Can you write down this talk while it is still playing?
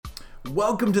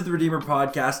Welcome to the Redeemer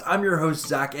Podcast. I'm your host,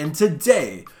 Zach, and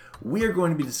today we are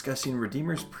going to be discussing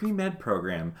Redeemer's pre-med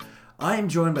program. I am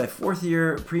joined by fourth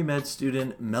year pre-med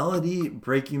student Melody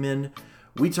Brakeman.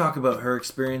 We talk about her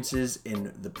experiences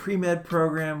in the pre-med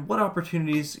program, what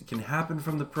opportunities can happen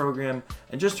from the program,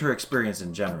 and just her experience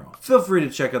in general. Feel free to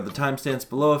check out the timestamps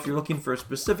below if you're looking for a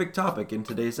specific topic in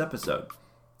today's episode.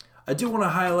 I do want to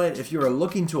highlight, if you are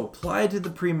looking to apply to the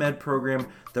pre-med program,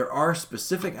 there are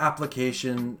specific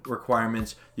application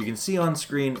requirements you can see on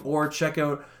screen or check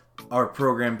out our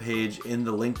program page in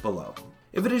the link below.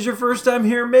 If it is your first time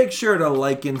here, make sure to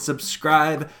like and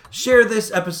subscribe, share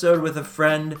this episode with a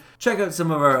friend, check out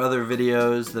some of our other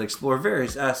videos that explore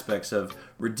various aspects of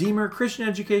Redeemer, Christian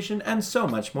education, and so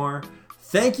much more.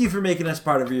 Thank you for making us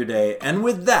part of your day, and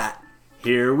with that,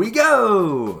 here we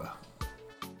go!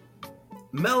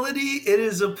 Melody, it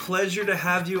is a pleasure to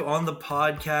have you on the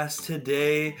podcast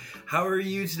today. How are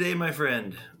you today, my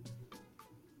friend?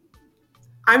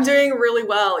 I'm doing really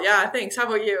well. Yeah, thanks. How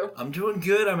about you? I'm doing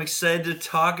good. I'm excited to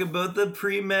talk about the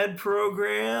pre-med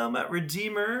program at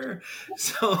Redeemer.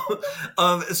 So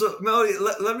Melody,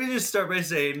 let me just start by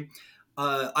saying,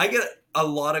 I get a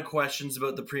lot of questions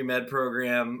about the pre-med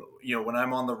program, when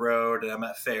I'm on the road and I'm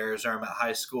at fairs or I'm at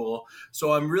high school.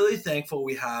 So I'm really thankful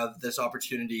we have this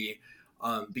opportunity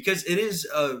because it is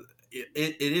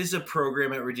a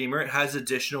program at Redeemer. It has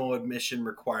additional admission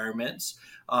requirements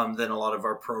than a lot of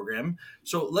our program.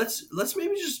 So let's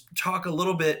maybe just talk a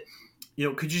little bit.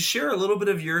 Could you share a little bit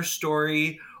of your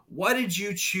story? Why did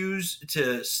you choose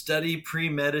to study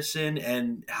pre-medicine,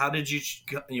 and how did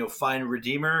you find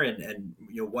Redeemer, and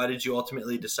why did you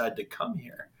ultimately decide to come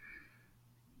here?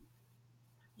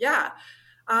 Yeah,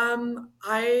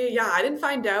 I didn't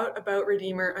find out about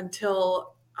Redeemer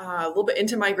until a little bit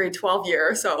into my grade 12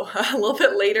 year, so a little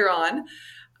bit later on.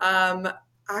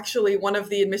 Actually, one of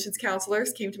the admissions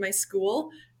counselors came to my school.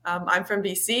 I'm from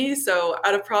BC, so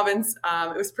out of province.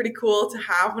 It was pretty cool to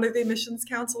have one of the admissions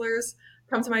counselors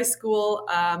come to my school,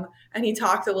 and he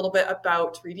talked a little bit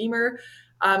about Redeemer.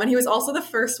 And he was also the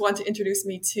first one to introduce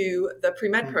me to the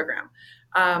pre-med program.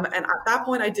 And at that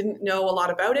point, I didn't know a lot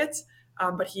about it,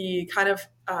 but he kind of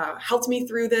helped me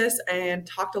through this and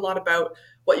talked a lot about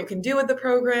what you can do with the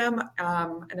program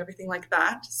and everything like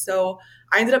that. So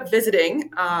I ended up visiting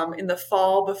in the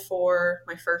fall before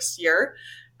my first year,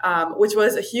 which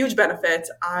was a huge benefit.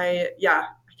 I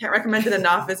can't recommend it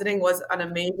enough. Visiting was an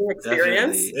amazing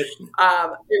experience. It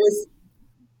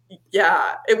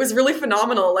was really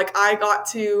phenomenal. Like, I got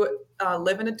to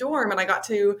live in a dorm, and I got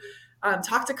to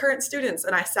talk to current students,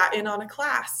 and I sat in on a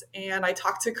class, and I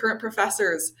talked to current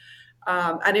professors,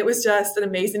 and it was just an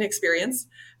amazing experience.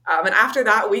 And after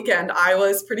that weekend, I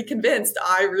was pretty convinced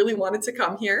I really wanted to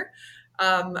come here.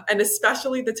 And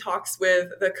especially the talks with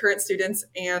the current students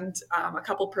and a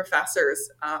couple professors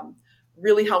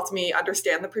really helped me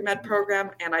understand the pre-med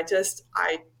program. And I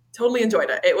totally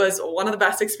enjoyed it. It was one of the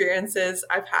best experiences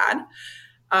I've had.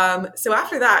 So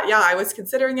after that, I was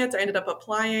considering it. I ended up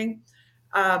applying.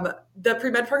 The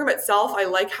pre-med program itself, I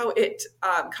like how it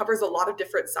covers a lot of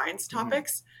different science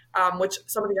topics, which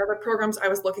some of the other programs I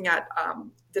was looking at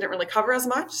didn't really cover as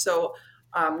much. So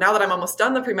now that I'm almost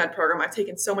done the pre-med program, I've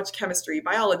taken so much chemistry,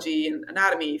 biology, and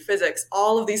anatomy, physics,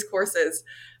 all of these courses.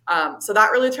 So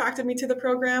that really attracted me to the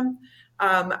program,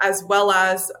 as well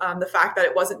as the fact that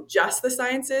it wasn't just the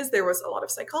sciences. There was a lot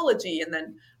of psychology, and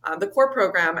then the core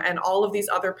program and all of these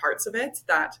other parts of it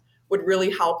that would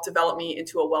really help develop me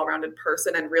into a well-rounded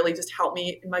person and really just help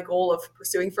me in my goal of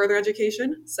pursuing further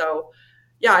education. So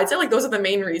I'd say those are the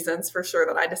main reasons for sure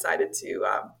that I decided to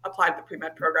apply to the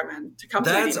pre-med program and to come to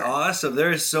Redeemer. That's awesome.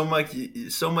 There is so much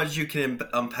you can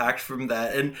unpack from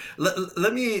that. And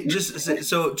let me just say,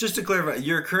 so just to clarify,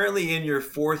 you're currently in your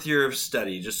fourth year of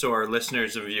study, just so our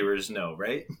listeners and viewers know,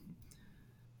 right?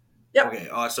 Yep. Okay.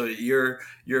 So you're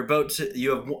about to,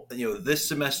 you have, this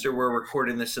semester, we're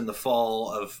recording this in the fall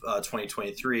of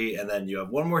 2023, and then you have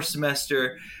one more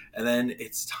semester, and then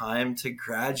it's time to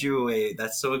graduate.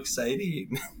 That's so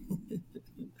exciting.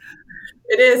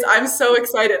 It is. I'm so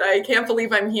excited. I can't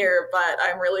believe I'm here, but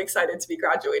I'm really excited to be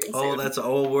graduating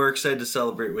soon. We're excited to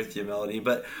celebrate with you, Melody.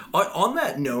 But on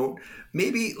that note,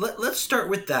 maybe let's start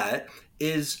with that.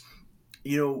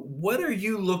 What are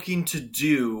you looking to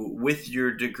do with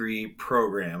your degree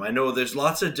program? I know there's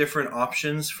lots of different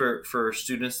options for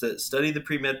students that study the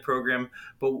pre-med program,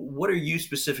 but what are you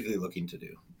specifically looking to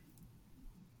do?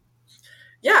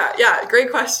 Yeah, great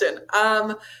question.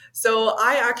 So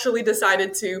I actually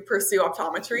decided to pursue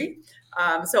optometry.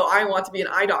 So I want to be an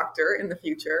eye doctor in the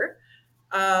future.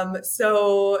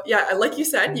 So yeah, like you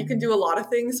said, you can do a lot of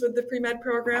things with the pre-med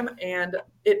program, and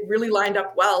it really lined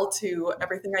up well to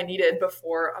everything I needed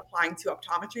before applying to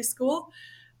optometry school.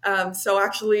 So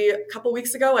actually, a couple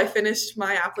weeks ago, I finished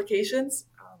my applications.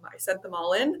 I sent them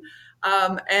all in.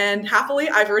 And happily,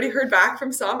 I've already heard back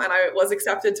from some, and I was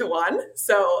accepted to one.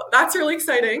 So that's really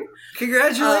exciting.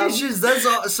 Congratulations! That's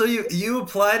all. So you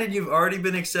applied and you've already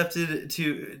been accepted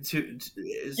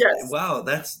Yes. wow,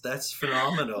 that's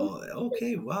phenomenal.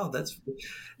 Okay, wow, that's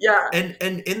Yeah. and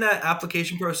in that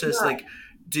application process, Yeah. like,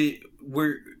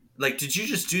 were did you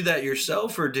just do that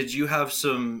yourself, or did you have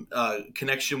some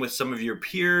connection with some of your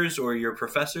peers or your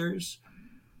professors?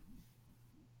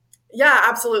 Yeah,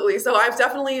 absolutely. So I've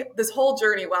definitely, this whole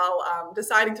journey while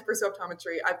deciding to pursue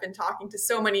optometry, I've been talking to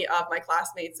so many of my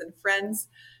classmates and friends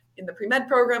in the pre-med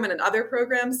program and in other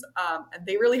programs, and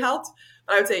they really helped.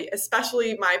 But I would say,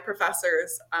 especially my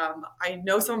professors. I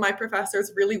know some of my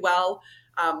professors really well.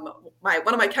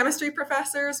 One of my chemistry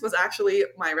professors was actually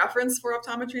my reference for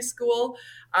optometry school,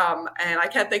 and I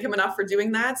can't thank him enough for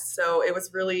doing that. So it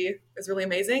was really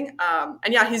amazing.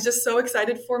 And yeah, he's just so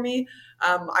excited for me.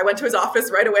 I went to his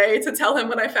office right away to tell him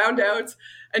when I found out,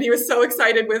 and he was so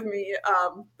excited with me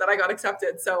that I got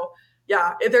accepted. So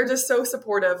yeah, they're just so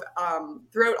supportive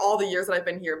throughout all the years that I've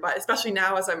been here, but especially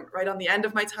now as I'm right on the end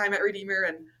of my time at Redeemer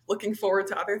and looking forward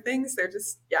to other things. They're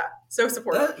just, yeah, so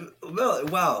supportive. That well,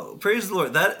 wow! Praise the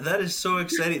Lord. That is so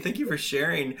exciting. Thank you for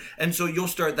sharing. And so you'll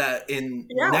start that in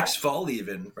Yeah, next fall,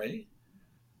 even, right?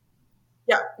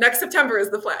 yeah. Next September is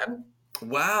the plan.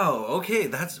 Wow. Okay,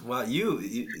 that's wow.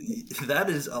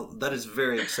 That is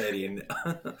very exciting.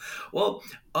 Well,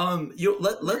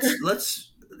 let's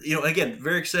again,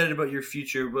 very excited about your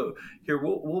future. But here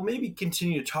we'll maybe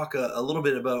continue to talk a little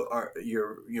bit about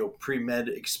your pre med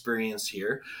experience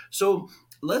here. So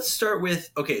let's start with,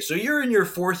 okay. So you're in your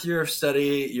fourth year of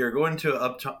study. You're going to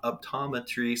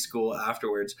optometry school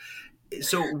afterwards.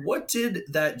 So what did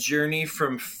that journey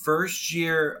from first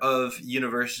year of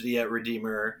university at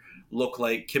Redeemer look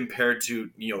like compared to,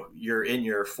 you're in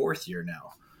your fourth year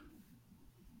now?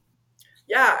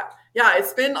 Yeah, yeah.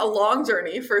 It's been a long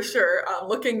journey for sure.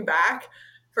 Looking back,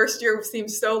 first year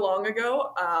seems so long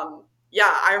ago.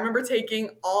 Yeah, I remember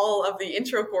taking all of the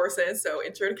intro courses, so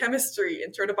intro to chemistry,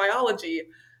 intro to biology,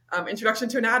 introduction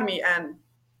to anatomy, and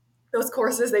those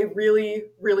courses, they really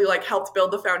like helped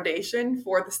build the foundation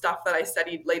for the stuff that I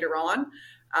studied later on,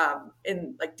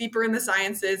 in like deeper in the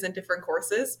sciences and different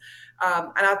courses.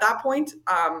 And at that point,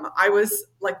 I was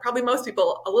like probably most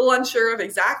people a little unsure of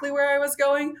exactly where I was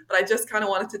going, but I just kind of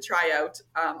wanted to try out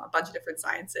a bunch of different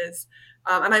sciences.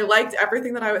 And I liked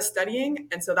everything that I was studying,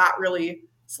 and so that really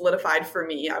solidified for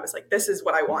me. I was like, this is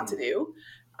what I want to Mhm. do.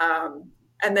 Um,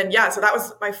 and then yeah, so that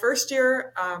was my first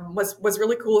year. Was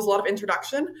really cool. It was a lot of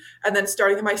introduction, and then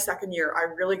starting in my second year, I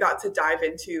really got to dive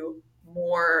into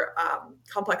more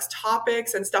complex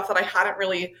topics and stuff that I hadn't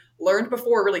really learned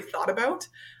before, or really thought about.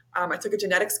 I took a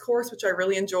genetics course, which I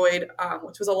really enjoyed,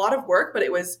 which was a lot of work, but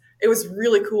it was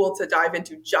really cool to dive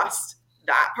into just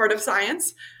that part of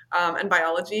science and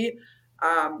biology.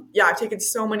 Yeah, I've taken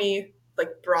so many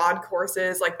like broad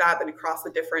courses like that across the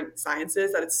different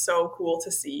sciences that it's so cool to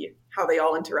see how they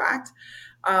all interact.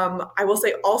 I will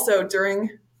say also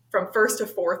during from first to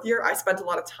fourth year, I spent a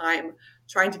lot of time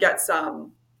trying to get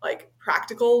some like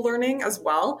practical learning as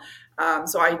well.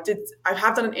 So I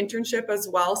have done an internship as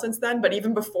well since then, but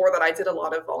even before that, I did a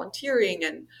lot of volunteering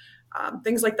and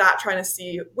things like that, trying to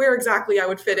see where exactly I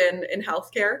would fit in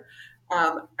healthcare.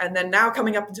 And then now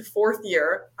coming up into fourth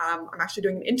year, I'm actually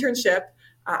doing an internship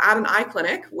at an eye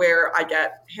clinic where I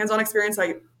get hands-on experience.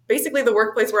 I basically the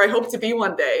workplace where I hope to be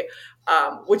one day,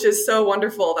 which is so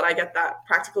wonderful that I get that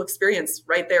practical experience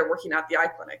right there working at the eye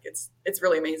clinic. It's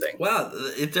really amazing. Wow,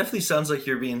 it definitely sounds like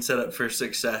you're being set up for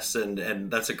success, and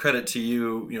that's a credit to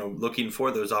you. Looking for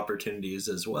those opportunities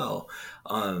as well.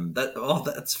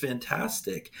 That's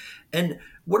fantastic. And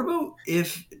what about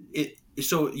if it?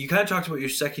 So you kind of talked about your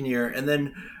second year, and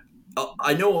then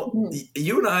I know Mhm.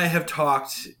 you and I have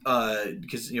talked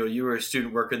because you were a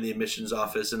student worker in the admissions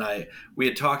office, and we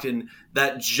had talked in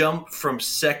that jump from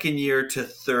second year to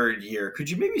third year. Could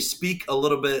you maybe speak a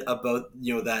little bit about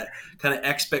that kind of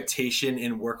expectation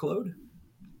in workload?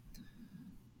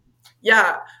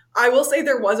 Yeah, I will say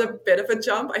there was a bit of a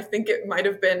jump. I think it might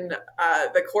have been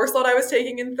the course load I was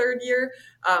taking in third year.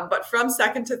 But from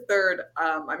second to third,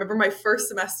 I remember my first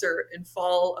semester in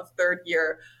fall of third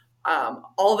year.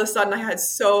 All of a sudden, I had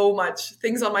so much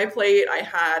things on my plate. I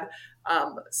had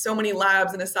so many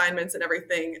labs and assignments and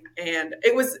everything, and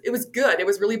it was good. It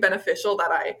was really beneficial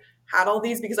that I had all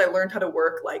these because I learned how to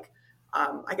work like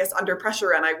I guess under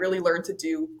pressure, and I really learned to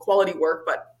do quality work,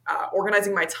 but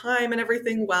organizing my time and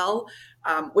everything well,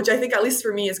 which I think, at least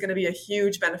for me, is going to be a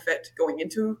huge benefit going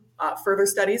into further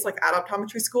studies like at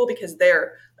optometry school, because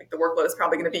there, like, the workload is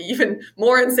probably going to be even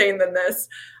more insane than this.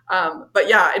 But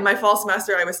yeah, in my fall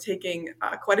semester, I was taking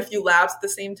quite a few labs at the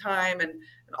same time, and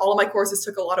all of my courses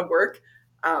took a lot of work.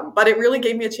 But it really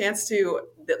gave me a chance to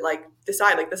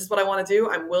decide, like, this is what I want to do.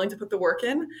 I'm willing to put the work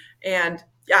in, and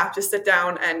yeah, just sit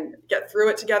down and get through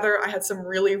it together. I had some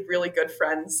really, really good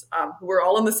friends who were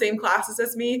all in the same classes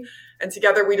as me, and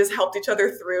together we just helped each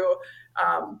other through,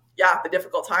 the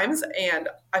difficult times. And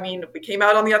I mean, we came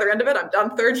out on the other end of it. I'm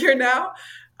done third year now,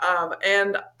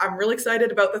 and I'm really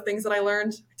excited about the things that I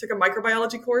learned. I took a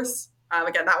microbiology course.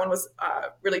 Again, that one was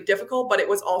really difficult, but it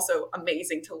was also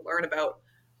amazing to learn about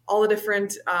all the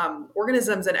different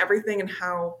organisms and everything, and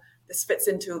how this fits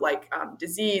into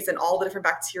disease and all the different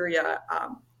bacteria.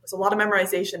 There's a lot of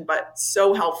memorization, but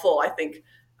so helpful, I think,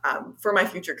 for my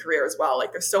future career as well.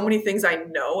 Like, there's so many things I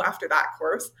know after that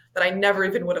course that I never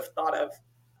even would have thought of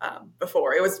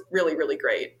before. It was really, really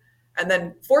great. And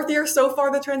then fourth year so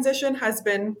far, the transition has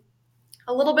been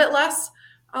a little bit less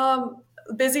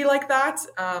busy like that.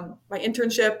 My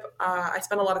internship, I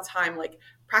spent a lot of time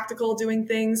practical doing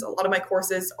things. A lot of my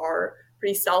courses are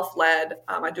pretty self-led.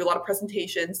 I do a lot of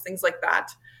presentations, things like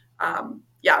that.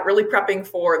 Really prepping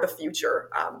for the future,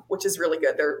 which is really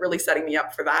good. They're really setting me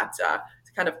up for that, to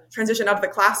kind of transition out of the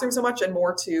classroom so much and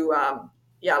more to,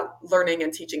 learning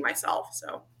and teaching myself.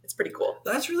 So it's pretty cool.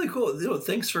 That's really cool.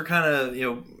 Thanks for kind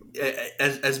of,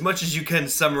 as much as you can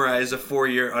summarize a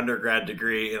 4-year undergrad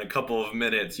degree in a couple of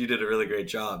minutes. You did a really great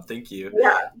job. Thank you.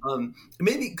 Yeah.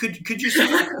 Maybe could you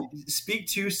speak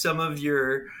to some of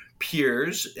your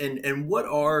peers, and what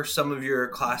are some of your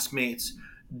classmates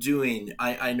doing?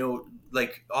 I know,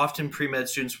 often pre-med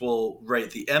students will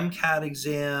write the MCAT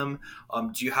exam.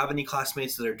 Do you have any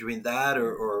classmates that are doing that,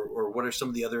 or what are some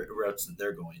of the other routes that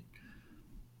they're going?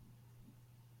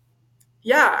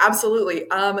 Yeah, absolutely.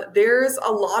 There's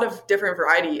a lot of different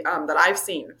variety that I've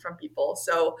seen from people.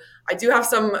 So I do have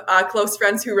some close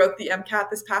friends who wrote the MCAT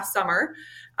this past summer,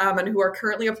 and who are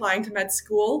currently applying to med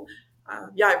school. I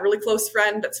have a really close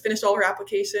friend that's finished all her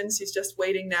applications. She's just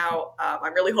waiting now.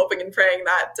 I'm really hoping and praying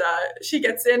that she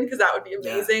gets in, because that would be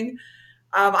amazing.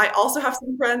 Yeah. I also have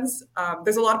some friends.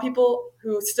 There's a lot of people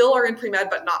who still are in pre-med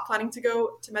but not planning to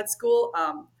go to med school,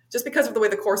 just because of the way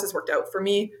the courses worked out. For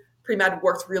me, pre-med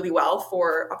worked really well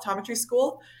for optometry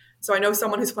school. So I know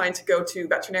someone who's planning to go to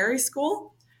veterinary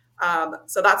school.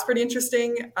 So that's pretty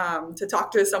interesting to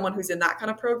talk to someone who's in that kind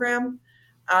of program.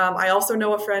 I also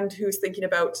know a friend who's thinking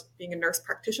about being a nurse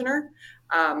practitioner,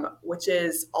 which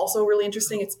is also really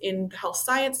interesting. It's in the health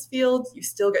science field. You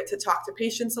still get to talk to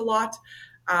patients a lot,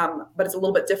 but it's a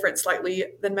little bit different slightly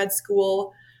than med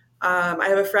school. I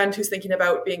have a friend who's thinking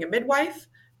about being a midwife,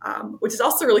 which is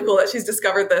also really cool that she's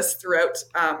discovered this throughout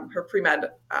her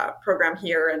pre-med program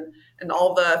here, and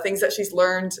all the things that she's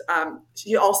learned.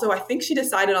 She also, I think she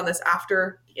decided on this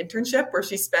after the internship, where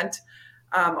she spent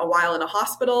a while in a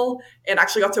hospital and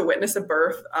actually got to witness a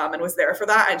birth, and was there for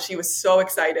that. And she was so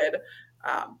excited,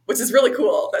 which is really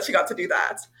cool that she got to do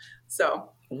that.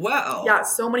 So, wow. Yeah,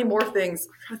 so many more things.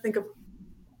 I'm trying to think of.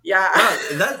 Yeah.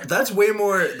 Wow, that's way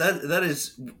more.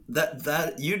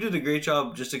 That you did a great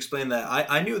job just explaining that.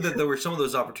 I knew that there were some of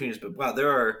those opportunities, but wow,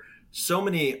 there are so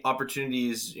many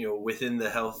opportunities, within the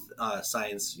health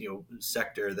science,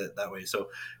 sector that way. So,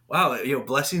 wow,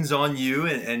 blessings on you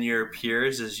and your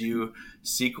peers as you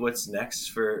seek what's next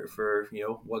for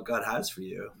what God has for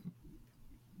you.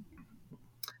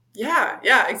 Yeah,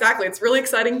 exactly. It's really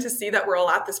exciting to see that we're all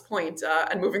at this point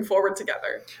and moving forward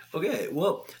together. Okay,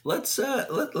 well, let's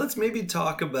maybe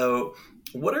talk about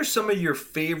what are some of your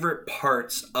favorite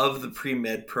parts of the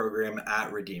pre-med program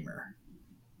at Redeemer.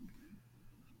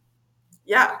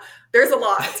 Yeah, there's a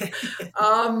lot.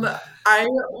 I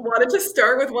wanted to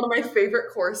start with one of my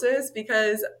favorite courses,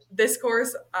 because this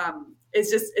course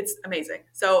it's amazing.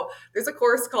 So there's a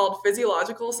course called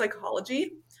Physiological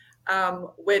Psychology,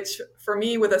 which for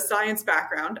me, with a science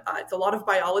background, it's a lot of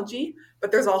biology,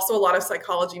 but there's also a lot of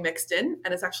psychology mixed in,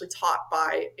 and it's actually taught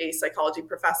by a psychology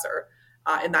professor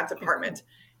in that department.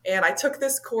 And I took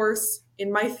this course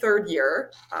in my third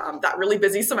year, that really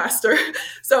busy semester.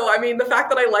 So, I mean, the fact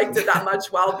that I liked it that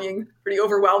much while being pretty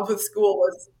overwhelmed with school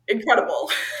was incredible.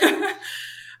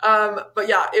 But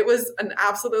yeah, it was an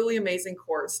absolutely amazing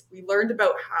course. We learned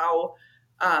about how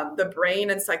the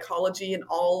brain and psychology and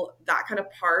all that kind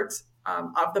of part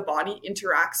of the body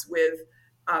interacts with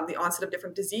the onset of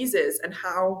different diseases, and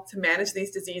how to manage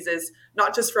these diseases,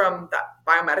 not just from that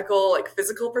biomedical,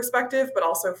 physical perspective, but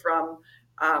also from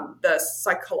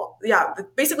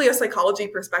basically a psychology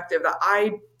perspective that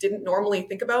I didn't normally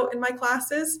think about in my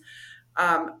classes.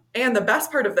 And the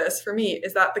best part of this for me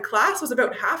is that the class was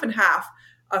about half and half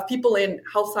of people in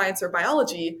health science or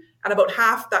biology and about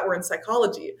half that were in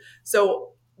psychology. So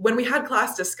when we had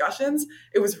class discussions,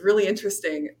 it was really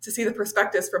interesting to see the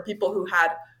perspectives from people who had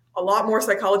a lot more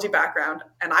psychology background.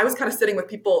 And I was kind of sitting with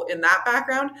people in that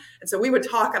background. And so we would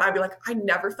talk and I'd be like, I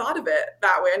never thought of it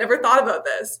that way. I never thought about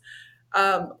this.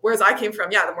 Whereas I came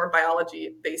from, the more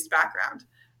biology based background.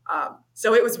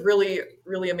 So it was really,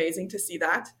 really amazing to see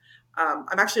that.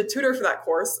 I'm actually a tutor for that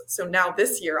course. So now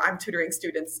this year I'm tutoring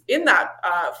students in that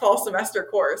fall semester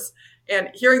course, and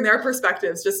hearing their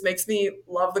perspectives just makes me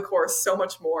love the course so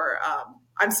much more.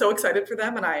 I'm so excited for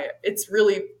them, and it's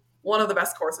really one of the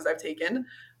best courses I've taken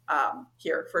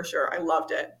here for sure. I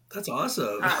loved it. That's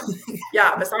awesome.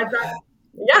 Besides that,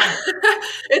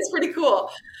 it's pretty cool.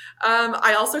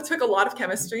 I also took a lot of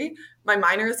chemistry. My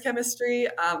minor is chemistry,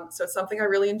 so it's something I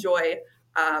really enjoy.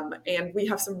 And we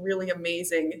have some really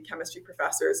amazing chemistry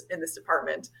professors in this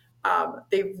department.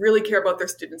 They really care about their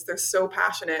students. They're so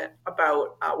passionate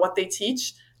about what they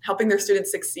teach, helping their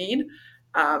students succeed.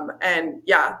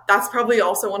 That's probably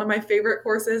also one of my favorite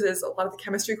courses is a lot of the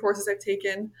chemistry courses I've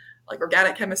taken, like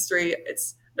organic chemistry.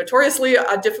 It's notoriously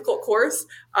a difficult course,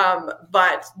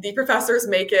 but the professors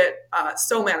make it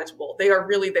so manageable. They are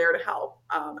really there to help.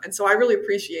 And so I really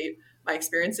appreciate my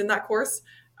experience in that course.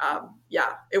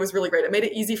 It was really great. It made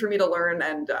it easy for me to learn,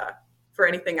 and for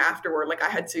anything afterward, like I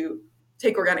had to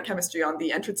take organic chemistry on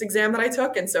the entrance exam that I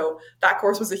took. And so that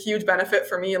course was a huge benefit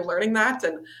for me in learning that,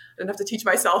 and I didn't have to teach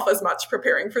myself as much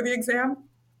preparing for the exam.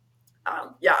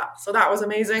 So that was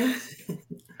amazing.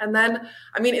 And then,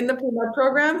 in the pre-med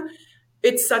program,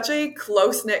 it's such a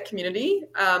close-knit community.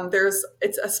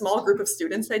 It's a small group of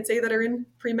students, I'd say, that are in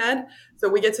pre-med. So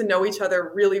we get to know each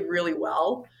other really, really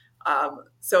well.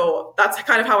 So that's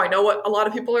kind of how I know what a lot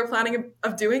of people are planning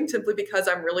of doing, simply because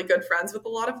I'm really good friends with a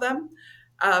lot of them.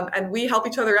 And we help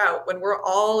each other out when we're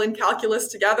all in calculus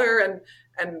together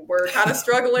and we're kind of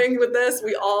struggling with this.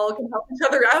 We all can help each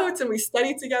other out, and we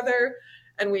study together,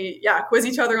 and we quiz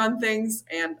each other on things.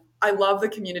 And I love the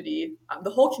community,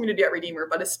 the whole community at Redeemer,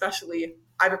 but especially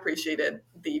I've appreciated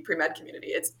the pre-med community.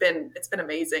 It's been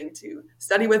amazing to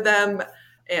study with them.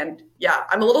 And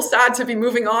I'm a little sad to be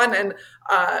moving on and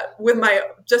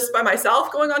just by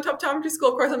myself going on to optometry school.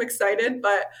 Of course, I'm excited,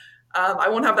 but I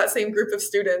won't have that same group of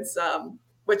students,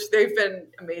 which they've been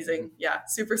amazing.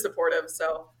 Super supportive.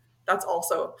 So that's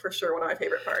also for sure one of my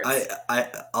favorite parts.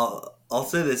 I'll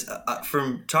say this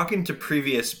from talking to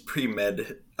previous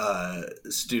pre-med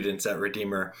students at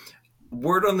Redeemer.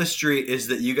 Word on the street is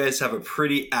that you guys have a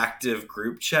pretty active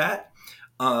group chat.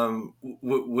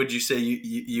 Would you say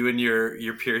you and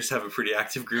your peers have a pretty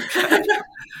active group chat?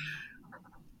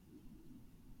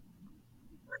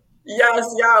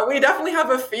 Yes, we definitely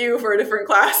have a few for different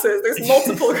classes. There's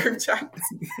multiple group chats.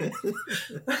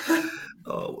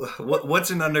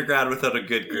 What's an undergrad without a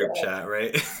good group chat,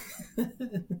 right?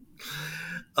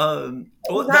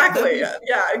 Exactly.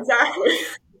 Exactly.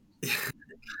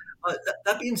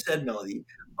 That being said, Melody,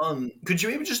 could you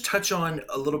maybe just touch on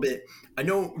a little bit? I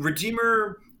know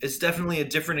Redeemer is definitely a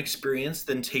different experience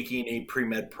than taking a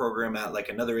pre-med program at like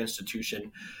another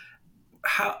institution.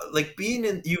 How, like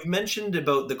you've mentioned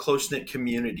about the close-knit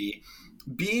community,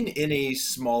 being in a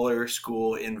smaller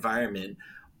school environment,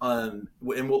 and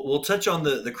we'll touch on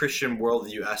the Christian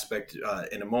worldview aspect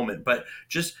in a moment, but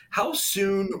just how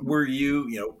soon were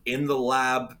you in the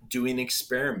lab doing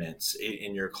experiments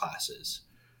in your classes?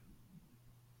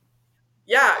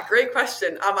 Yeah, great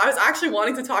question. I was actually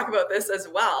wanting to talk about this as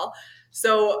well.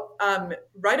 So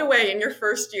right away in your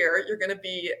first year, you're going to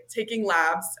be taking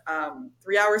labs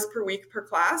 3 hours per week per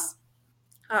class.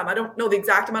 I don't know the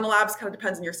exact amount of labs, kind of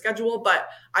depends on your schedule, but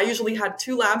I usually had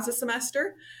 2 labs a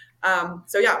semester.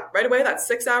 Right away, that's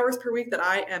 6 hours per week that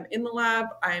I am in the lab.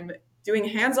 I'm doing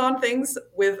hands-on things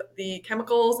with the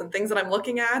chemicals and things that I'm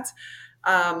looking at.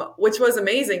 Which was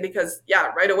amazing because,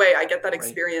 right away I get that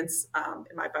experience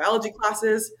in my biology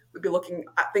classes. We'd be looking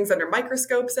at things under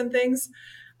microscopes and things.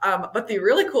 But the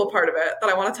really cool part of it that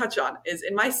I want to touch on is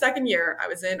in my second year, I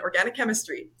was in organic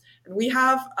chemistry. And we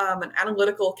have an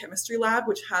analytical chemistry lab,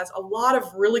 which has a lot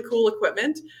of really cool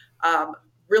equipment,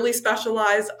 really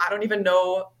specialized. I don't even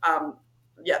know.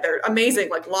 They're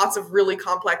amazing, like lots of really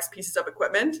complex pieces of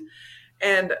equipment.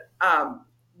 And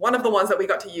one of the ones that we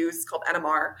got to use is called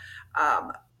NMR.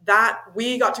 That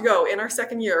we got to go in our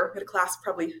second year. We had a class of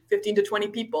probably 15 to 20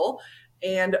 people.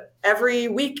 And every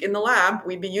week in the lab,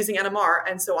 we'd be using NMR.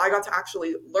 And so I got to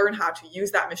actually learn how to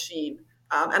use that machine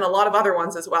and a lot of other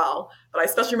ones as well. But I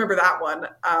especially remember that one,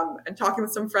 and talking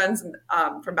with some friends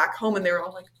from back home, and they were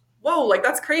all like, whoa, like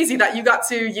that's crazy that you got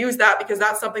to use that, because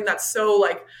that's something that's so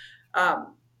like,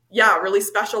 really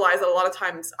specialized that a lot of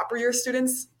times upper year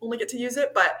students only get to use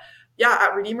it. But yeah,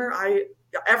 at Redeemer,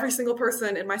 every single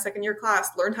person in my second year class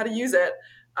learned how to use it.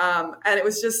 And it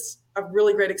was just a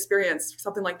really great experience,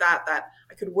 something like that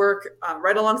I could work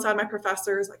right alongside my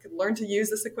professors. I could learn to use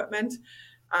this equipment.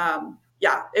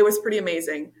 It was pretty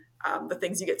amazing, the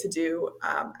things you get to do.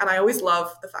 And I always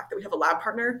love the fact that we have a lab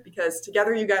partner, because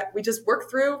together we just work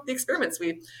through the experiments.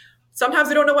 Sometimes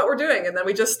we don't know what we're doing, and then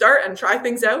we just start and try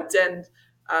things out, and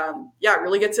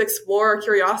really get to explore our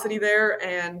curiosity there.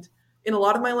 And in a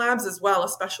lot of my labs as well,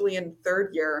 especially in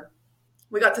third year,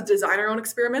 we got to design our own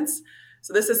experiments.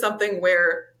 So this is something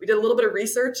where we did a little bit of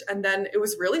research, and then it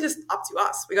was really just up to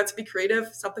us. We got to be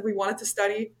creative, something we wanted to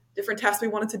study, different tests we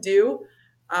wanted to do.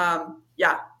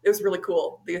 It was really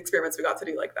cool, the experiments we got to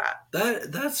do like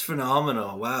that. That's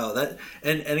phenomenal. Wow.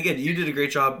 And again, you did a great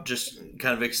job just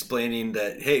kind of explaining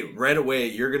that, hey, right away,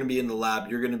 you're going to be in the lab,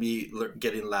 you're going to be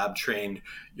getting lab trained,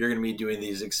 you're going to be doing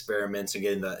these experiments and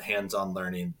getting that hands-on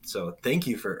learning. So thank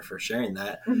you for sharing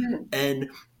that. Mm-hmm. And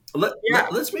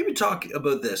let's maybe talk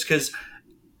about this, because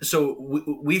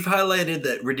we've highlighted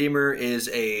that Redeemer is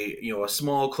a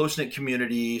small, close-knit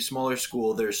community, smaller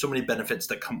school. There's so many benefits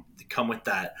that come with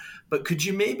that. But could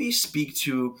you maybe speak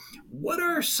to what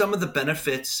are some of the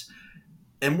benefits,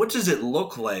 and what does it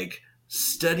look like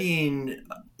studying,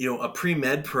 a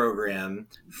pre-med program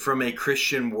from a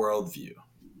Christian worldview?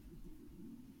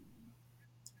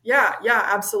 Yeah,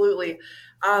 absolutely.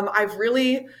 I've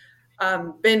really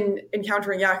been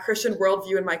encountering Christian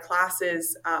worldview in my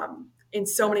classes in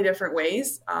so many different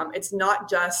ways. It's not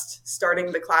just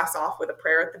starting the class off with a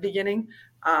prayer at the beginning.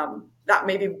 That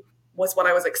maybe was what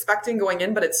I was expecting going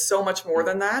in, but it's so much more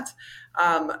than that.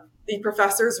 The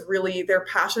professors they're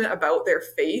passionate about their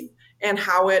faith and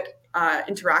how it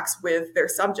interacts with their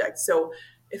subject. So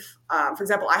if, for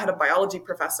example, I had a biology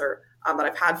professor that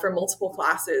I've had for multiple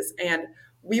classes, and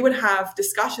we would have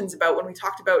discussions about when we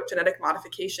talked about genetic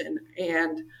modification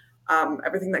and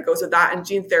everything that goes with that, and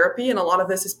gene therapy. And a lot of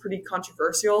this is pretty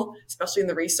controversial, especially in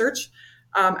the research.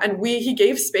 And he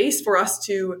gave space for us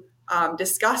to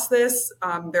discuss this.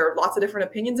 There are lots of different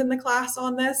opinions in the class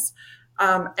on this,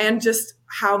 and just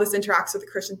how this interacts with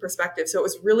the Christian perspective. So it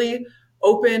was really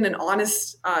open and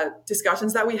honest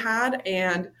discussions that we had.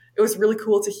 And it was really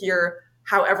cool to hear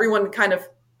how everyone kind of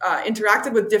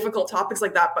interacted with difficult topics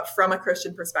like that, but from a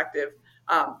Christian perspective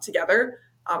together.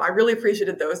 I really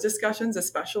appreciated those discussions,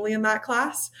 especially in that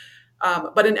class.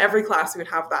 But in every class, we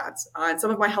would have that. In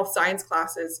some of my health science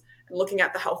classes, and looking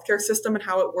at the healthcare system and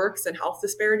how it works and health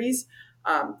disparities,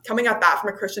 coming at that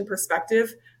from a Christian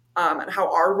perspective, and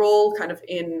how our role kind of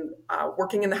in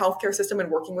working in the healthcare system and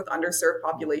working with underserved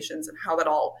populations and how that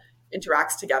all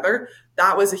interacts together.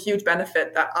 That was a huge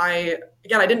benefit that I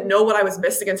didn't know what I was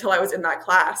missing until I was in that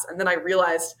class. And then I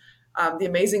realized the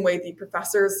amazing way the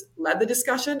professors led the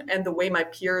discussion and the way my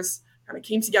peers kind of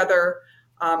came together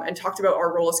and talked about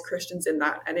our role as Christians in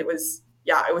that. And it was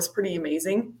pretty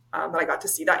amazing that I got to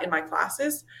see that in my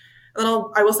classes. And then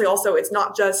I will say also, it's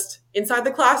not just inside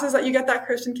the classes that you get that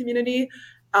Christian community.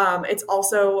 It's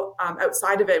also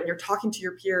outside of it when you're talking to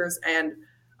your peers. And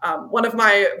one of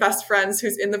my best friends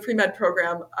who's in the pre-med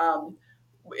program,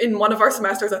 in one of our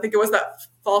semesters, I think it was that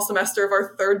fall semester of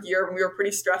our third year, when we were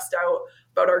pretty stressed out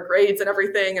about our grades and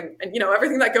everything, and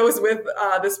everything that goes with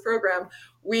this program.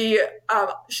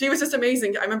 She was just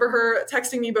amazing. I remember her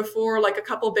texting me before like a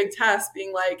couple big tests,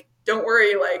 being like, "Don't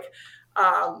worry, like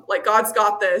God's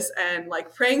got this," and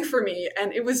like praying for me.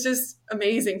 And it was just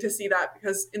amazing to see that,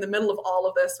 because in the middle of all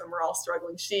of this, when we're all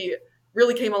struggling, she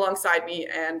really came alongside me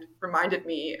and reminded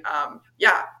me,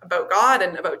 about God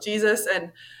and about Jesus,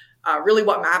 and really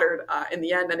what mattered in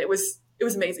the end. And it was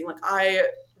amazing. Like, I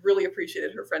really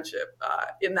appreciated her friendship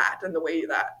in that, and the way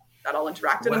that all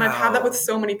interacted. Wow. And I've had that with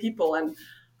so many people, and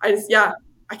I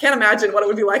can't imagine what it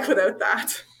would be like without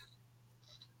that.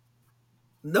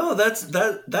 No, that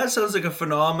sounds like a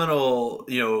phenomenal,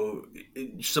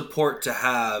 support to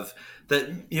have. That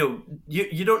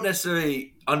you don't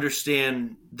necessarily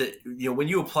understand that when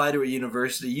you apply to a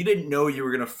university, you didn't know you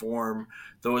were going to form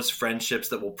those friendships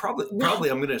that will probably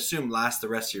I'm going to assume last the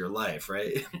rest of your life,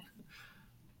 right?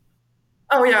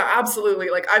 Oh yeah, absolutely.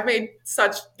 Like, I've made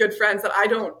such good friends that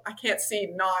I can't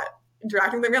see not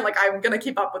interacting with them again. Like, I'm going to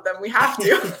keep up with them. We have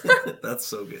to. That's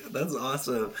so good. That's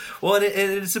awesome. Well, and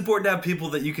it's important to have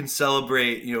people that you can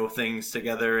celebrate, things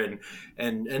together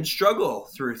and struggle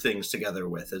through things together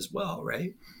with as well,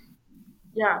 right?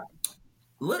 Yeah.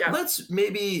 Yeah.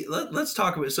 Let's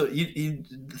talk about, so you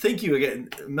thank you again,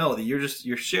 Melody.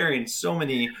 You're sharing so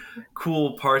many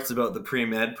cool parts about the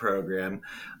pre-med program.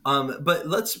 But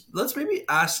let's maybe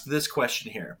ask this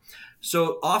question here.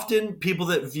 So often people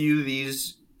that view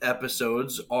these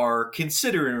episodes are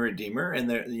considering Redeemer, and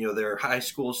they're high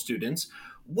school students.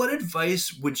 What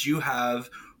advice would you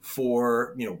have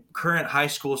for current high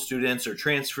school students or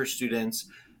transfer students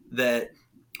that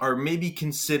are maybe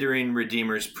considering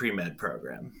Redeemer's pre-med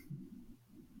program?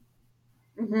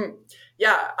 Hmm.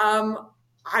 Yeah.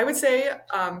 I would say,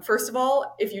 first of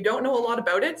all, if you don't know a lot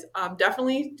about it,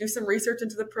 definitely do some research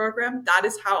into the program. That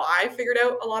is how I figured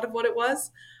out a lot of what it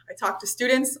was. I talked to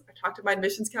students, I talked to my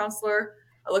admissions counselor,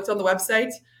 I looked on the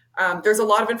website. There's a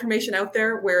lot of information out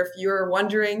there where if you're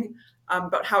wondering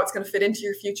about how it's going to fit into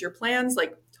your future plans,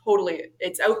 like totally,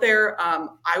 it's out there.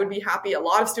 I would be happy, a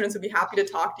lot of students would be happy to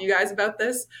talk to you guys about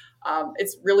this.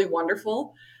 It's really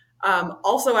wonderful.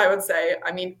 Also, I would say,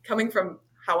 I mean, coming from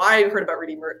how I heard about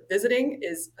Redeemer, visiting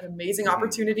is an amazing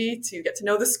opportunity to get to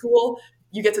know the school.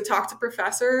 You get to talk to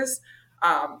professors.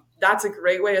 That's a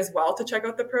great way as well to check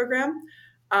out the program.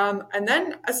 And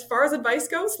then as far as advice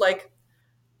goes, like,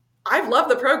 I've loved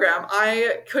the program.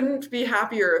 I couldn't be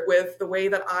happier with the way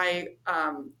that I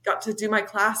got to do my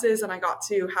classes and I got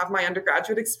to have my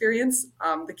undergraduate experience.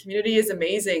 The community is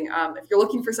amazing. If you're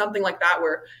looking for something like that,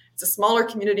 where it's a smaller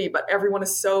community, but everyone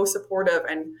is so supportive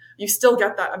and you still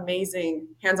get that amazing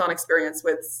hands-on experience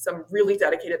with some really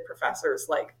dedicated professors,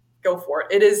 like, go for it.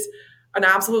 It is an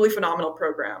absolutely phenomenal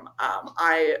program.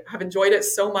 I have enjoyed it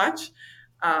so much,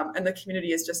 and the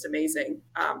community is just amazing.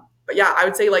 But yeah, I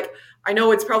would say, like, I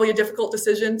know it's probably a difficult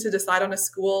decision to decide on a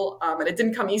school, and it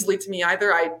didn't come easily to me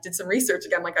either. I did some research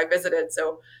again, like I visited.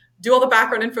 So do all the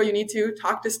background info you need to,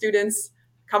 talk to students,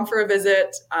 come for a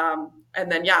visit.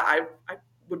 And then, yeah, I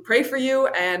would pray for you,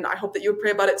 and I hope that you would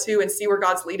pray about it too and see where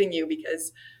God's leading you,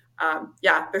 because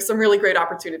yeah, there's some really great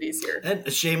opportunities here. And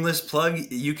a shameless plug,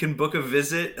 you can book a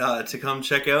visit to come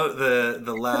check out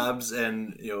the labs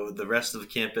and the rest of the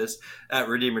campus at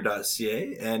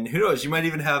redeemer.ca. And who knows, you might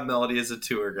even have Melody as a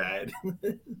tour guide.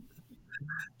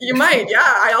 You might, yeah.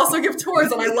 I also give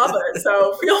tours and I love it,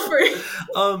 so feel free.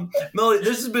 Melody,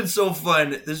 this has been so fun.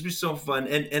 This has been so fun,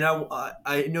 and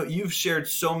I know you've shared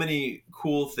so many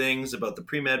cool things about the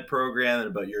pre-med program and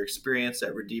about your experience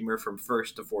at Redeemer from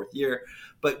first to fourth year.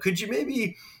 But could you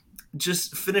maybe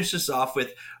just finish this off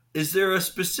with, is there a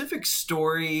specific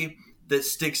story that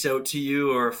sticks out to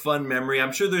you, or a fun memory?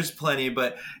 I'm sure there's plenty,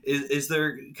 but is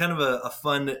there kind of a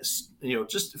fun,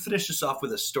 just finish this off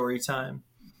with a story time?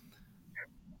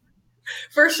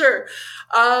 For sure.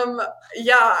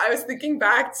 Yeah, I was thinking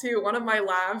back to one of my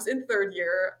labs in third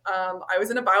year. I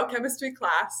was in a biochemistry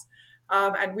class,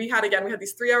 and we had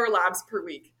these 3-hour labs per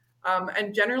week.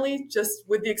 And generally, just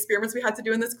with the experiments we had to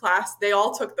do in this class, they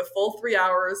all took the full 3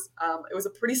 hours. It was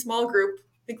a pretty small group,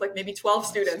 I think like maybe 12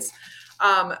 students.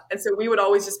 And so we would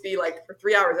always just be like, for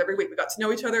 3 hours every week, we got to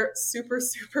know each other super,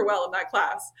 super well in that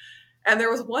class. And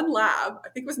there was one lab, I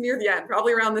think it was near the end,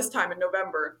 probably around this time in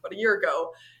November, about a year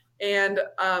ago. And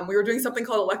we were doing something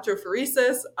called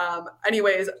electrophoresis.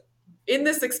 Anyways, in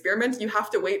this experiment, you have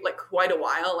to wait like quite a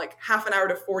while, like half an hour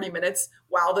to 40 minutes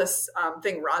while this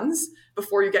thing runs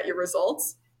before you get your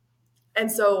results.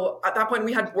 And so at that point,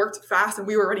 we had worked fast and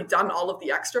we were already done all of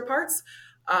the extra parts.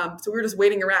 So we were just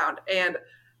waiting around. And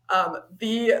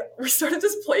we started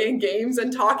just playing games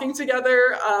and talking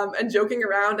together and joking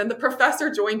around. And the professor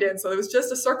joined in. So there was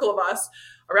just a circle of us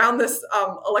around this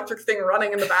electric thing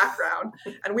running in the background.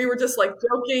 And we were just like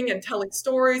joking and telling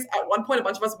stories. At one point, a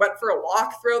bunch of us went for a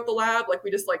walk throughout the lab. Like,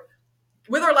 we just, like,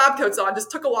 with our lab coats on, just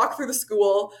took a walk through the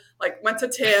school, like went to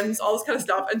Tim's, all this kind of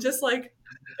stuff. And just, like,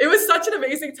 it was such an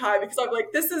amazing time, because I'm like,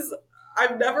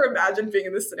 I've never imagined being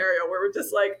in this scenario where we're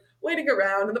just like waiting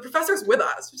around and the professor's with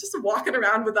us, just walking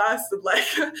around with us and like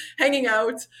hanging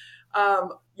out.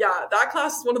 Yeah, that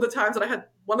class is one of the times that I had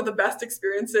one of the best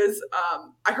experiences.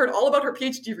 I heard all about her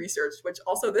PhD research, which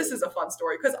also, this is a fun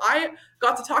story, because I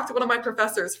got to talk to one of my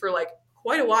professors for like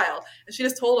quite a while. And she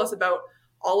just told us about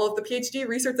all of the PhD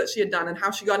research that she had done and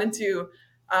how she got into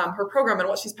her program and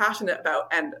what she's passionate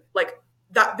about. And like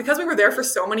that, because we were there for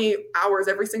so many hours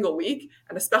every single week,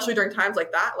 and especially during times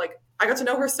like that, like I got to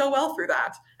know her so well through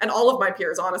that. And all of my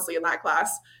peers, honestly, in that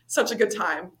class, such a good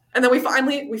time. And then we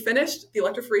finished the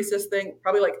electrophoresis thing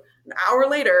probably like an hour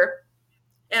later,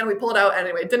 and we pulled out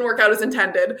anyway. It didn't work out as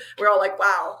intended. We're all like,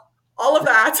 wow, all of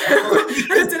that.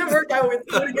 And it didn't work out. We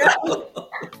do it again.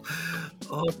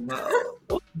 Oh,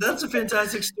 wow. That's a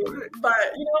fantastic story. But,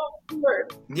 it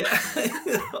worked. Yeah,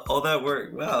 all that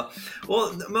work. Wow.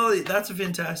 Well, Melody, that's a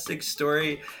fantastic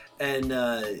story. And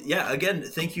again,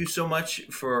 thank you so much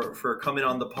for coming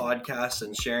on the podcast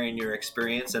and sharing your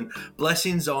experience, and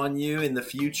blessings on you in the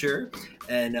future.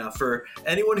 And for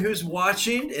anyone who's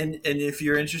watching, and if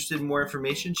you're interested in more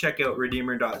information, check out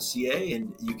redeemer.ca,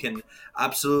 and you can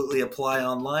absolutely apply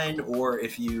online. Or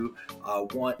if you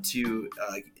want to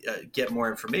get more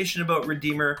information about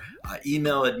Redeemer,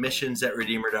 email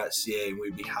admissions@redeemer.ca, and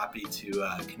we'd be happy to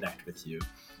connect with you.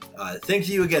 Thank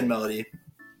you again, Melody.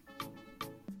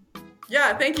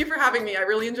 Yeah, thank you for having me. I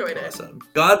really enjoyed it. Awesome.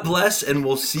 God bless, and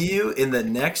we'll see you in the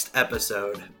next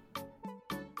episode.